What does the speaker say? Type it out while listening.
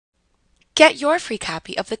Get your free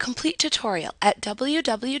copy of the complete tutorial at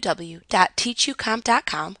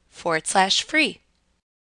www.teachucomp.com/free.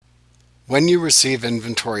 When you receive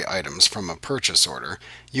inventory items from a purchase order,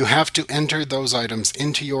 you have to enter those items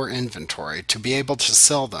into your inventory to be able to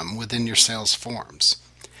sell them within your sales forms.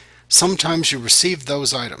 Sometimes you receive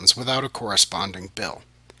those items without a corresponding bill.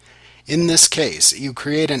 In this case, you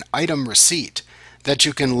create an item receipt that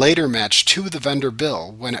you can later match to the vendor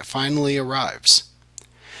bill when it finally arrives.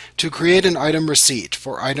 To create an item receipt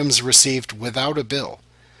for items received without a bill,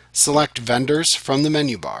 select Vendors from the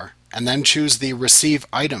menu bar and then choose the Receive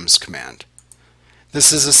Items command.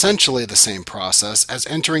 This is essentially the same process as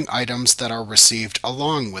entering items that are received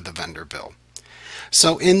along with the vendor bill.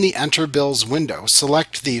 So in the Enter Bills window,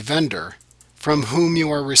 select the vendor from whom you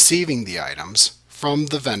are receiving the items from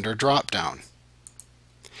the vendor drop-down.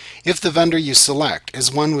 If the vendor you select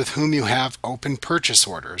is one with whom you have open purchase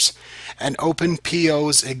orders, an Open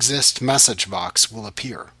POs Exist message box will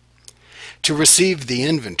appear. To receive the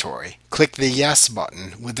inventory, click the Yes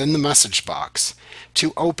button within the message box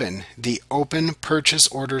to open the Open Purchase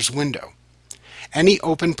Orders window. Any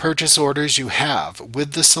open purchase orders you have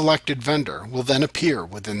with the selected vendor will then appear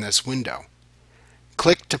within this window.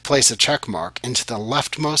 Click to place a check mark into the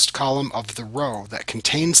leftmost column of the row that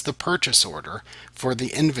contains the purchase order for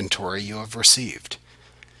the inventory you have received.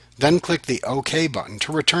 Then click the OK button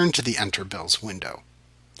to return to the Enter Bills window.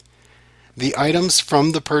 The items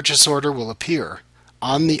from the purchase order will appear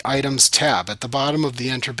on the Items tab at the bottom of the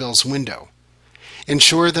Enter Bills window.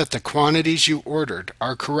 Ensure that the quantities you ordered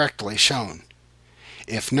are correctly shown.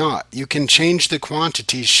 If not, you can change the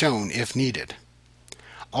quantities shown if needed.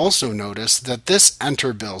 Also notice that this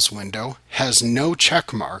Enter Bills window has no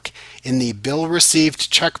check mark in the Bill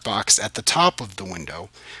Received checkbox at the top of the window,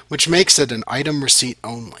 which makes it an item receipt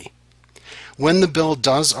only. When the bill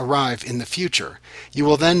does arrive in the future, you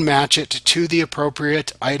will then match it to the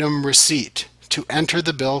appropriate item receipt to enter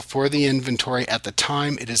the bill for the inventory at the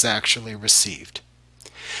time it is actually received.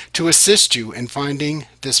 To assist you in finding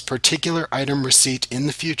this particular item receipt in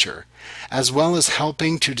the future, as well as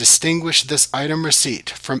helping to distinguish this item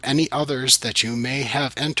receipt from any others that you may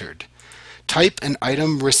have entered, type an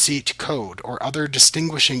item receipt code or other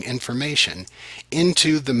distinguishing information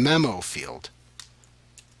into the memo field.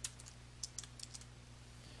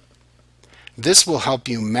 This will help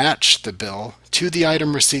you match the bill to the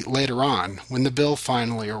item receipt later on when the bill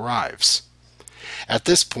finally arrives. At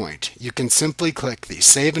this point, you can simply click the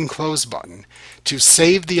Save and Close button to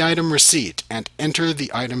save the item receipt and enter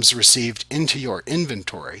the items received into your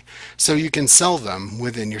inventory so you can sell them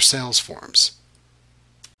within your sales forms.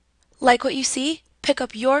 Like what you see? Pick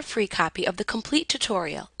up your free copy of the complete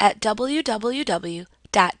tutorial at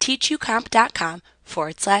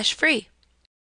www.teachucomp.com/free.